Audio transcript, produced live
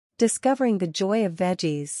Discovering the joy of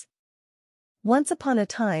veggies. Once upon a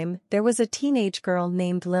time, there was a teenage girl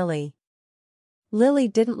named Lily. Lily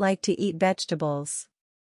didn't like to eat vegetables.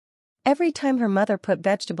 Every time her mother put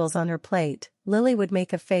vegetables on her plate, Lily would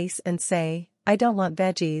make a face and say, "I don't want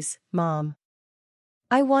veggies, Mom.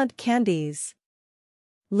 I want candies."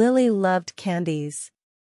 Lily loved candies.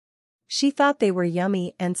 She thought they were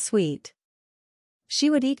yummy and sweet.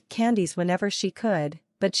 She would eat candies whenever she could,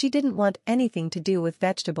 but she didn't want anything to do with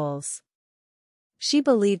vegetables. She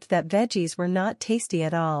believed that veggies were not tasty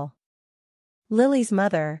at all. Lily's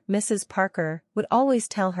mother, Mrs. Parker, would always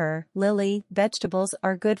tell her, "Lily, vegetables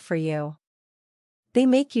are good for you. They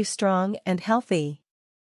make you strong and healthy."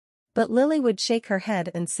 But Lily would shake her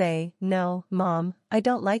head and say, "No, Mom, I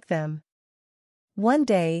don't like them." One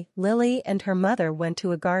day, Lily and her mother went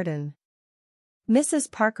to a garden.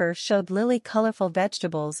 Mrs. Parker showed Lily colorful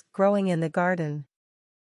vegetables growing in the garden.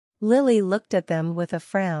 Lily looked at them with a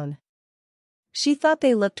frown. She thought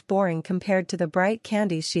they looked boring compared to the bright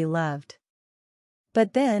candies she loved.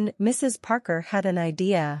 But then, Mrs. Parker had an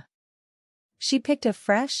idea. She picked a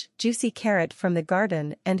fresh, juicy carrot from the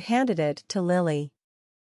garden and handed it to Lily.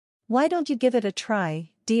 "Why don't you give it a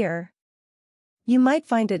try, dear? You might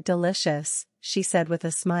find it delicious," she said with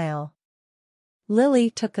a smile.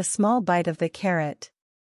 Lily took a small bite of the carrot.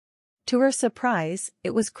 To her surprise,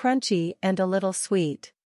 it was crunchy and a little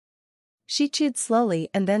sweet. She chewed slowly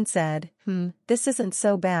and then said, "This isn't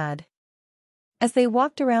so bad." As they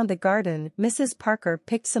walked around the garden, Mrs. Parker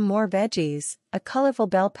picked some more veggies, a colorful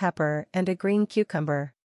bell pepper and a green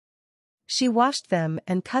cucumber. She washed them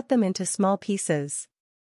and cut them into small pieces.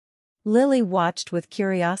 Lily watched with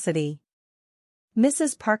curiosity.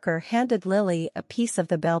 Mrs. Parker handed Lily a piece of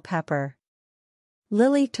the bell pepper.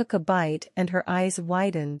 Lily took a bite and her eyes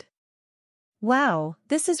widened. "Wow,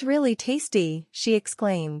 this is really tasty," she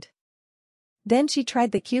exclaimed. Then she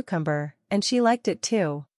tried the cucumber, and she liked it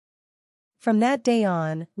too. From that day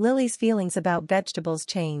on, Lily's feelings about vegetables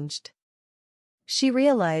changed. She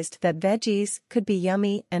realized that veggies could be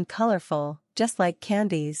yummy and colorful, just like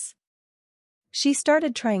candies. She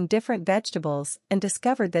started trying different vegetables and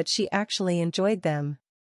discovered that she actually enjoyed them.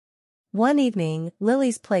 One evening,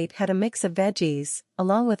 Lily's plate had a mix of veggies,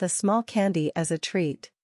 along with a small candy as a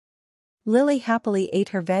treat. Lily happily ate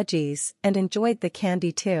her veggies and enjoyed the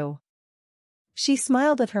candy too. She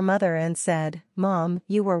smiled at her mother and said, "Mom,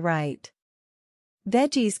 you were right.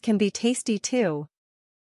 Veggies can be tasty too."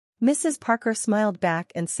 Mrs. Parker smiled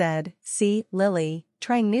back and said, "See, Lily,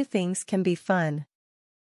 trying new things can be fun.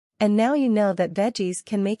 And now you know that veggies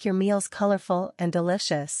can make your meals colorful and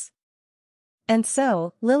delicious." And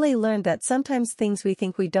so, Lily learned that sometimes things we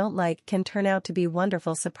think we don't like can turn out to be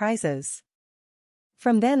wonderful surprises.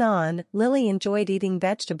 From then on, Lily enjoyed eating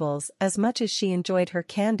vegetables as much as she enjoyed her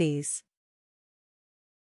candies.